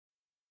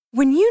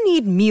When you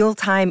need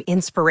mealtime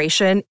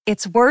inspiration,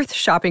 it's worth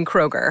shopping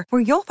Kroger,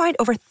 where you'll find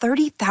over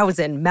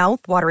 30,000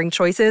 mouth-watering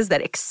choices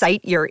that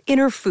excite your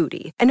inner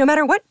foodie. And no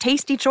matter what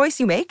tasty choice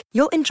you make,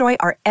 you'll enjoy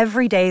our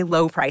everyday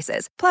low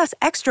prices, plus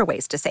extra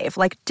ways to save,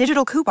 like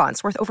digital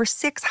coupons worth over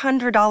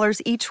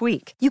 $600 each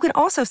week. You can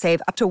also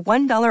save up to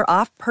 $1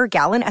 off per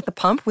gallon at the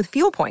pump with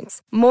fuel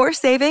points. More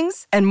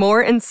savings and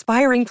more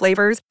inspiring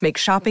flavors make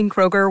shopping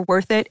Kroger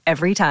worth it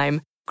every time.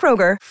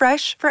 Kroger,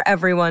 fresh for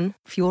everyone.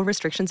 Fuel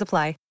restrictions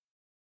apply.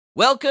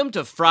 Welcome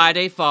to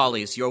Friday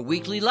Follies, your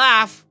weekly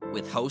laugh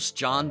with host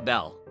John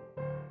Bell.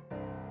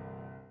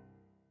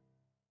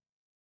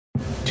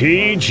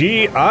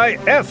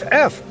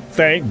 TGIFF.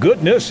 Thank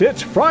goodness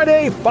it's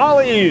Friday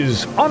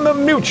Follies on the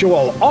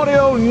Mutual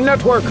Audio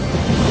Network.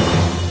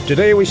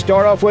 Today we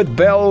start off with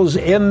Bells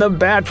in the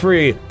Bat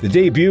Free, the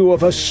debut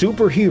of a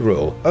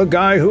superhero, a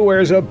guy who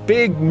wears a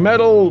big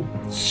metal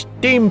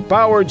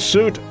steam-powered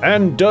suit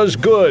and does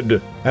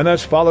good. And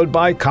that's followed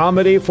by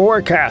Comedy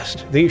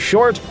Forecast, the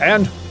short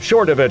and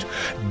short of it.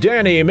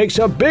 Danny makes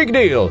a big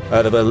deal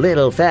out of a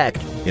little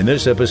fact. In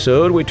this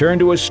episode, we turn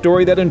to a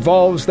story that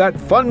involves that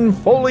fun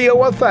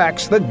folio of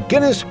facts, the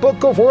Guinness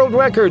Book of World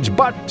Records,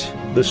 but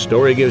the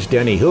story gives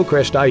Danny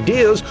Hillcrest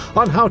ideas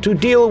on how to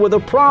deal with a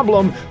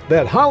problem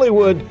that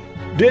Hollywood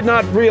did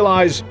not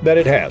realize that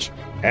it has.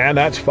 And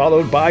that's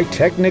followed by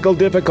Technical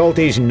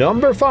Difficulties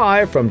number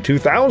 5 from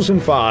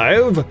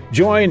 2005.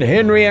 Join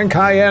Henry and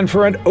Cayenne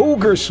for an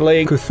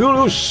ogre-slaying,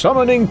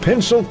 Cthulhu-summoning,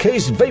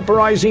 pencil-case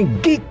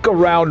vaporizing,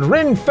 geek-around,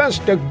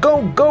 Renfest a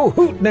go-go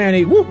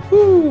hoot-nanny.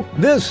 Woo-hoo!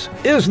 This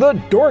is the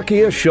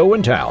dorkiest show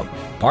in town.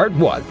 Part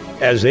 1,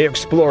 as they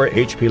explore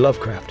H.P.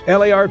 Lovecraft,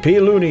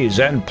 LARP loonies,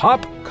 and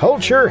pop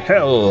culture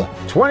hell.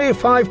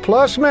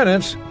 25-plus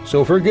minutes,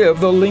 so forgive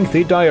the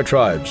lengthy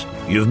diatribes.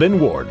 You've been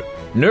warned.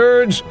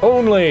 Nerds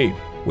only.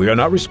 We are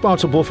not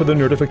responsible for the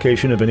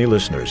nerdification of any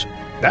listeners.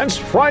 That's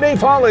Friday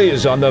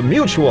Follies on the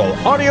Mutual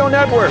Audio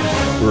Network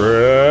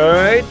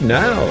right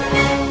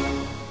now.